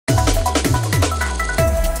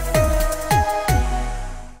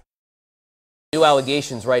new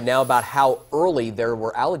allegations right now about how early there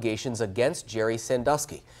were allegations against Jerry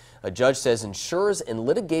Sandusky. A judge says insurers in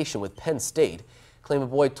litigation with Penn State claim a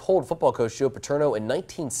boy told football coach Joe Paterno in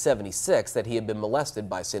 1976 that he had been molested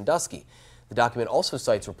by Sandusky. The document also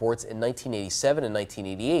cites reports in 1987 and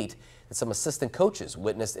 1988 that some assistant coaches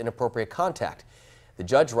witnessed inappropriate contact. The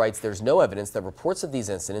judge writes there's no evidence that reports of these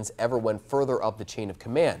incidents ever went further up the chain of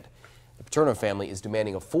command. The Paterno family is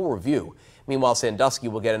demanding a full review. Meanwhile, Sandusky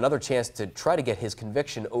will get another chance to try to get his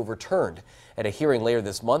conviction overturned. At a hearing later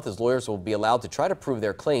this month, his lawyers will be allowed to try to prove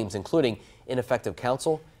their claims, including ineffective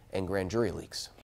counsel and grand jury leaks.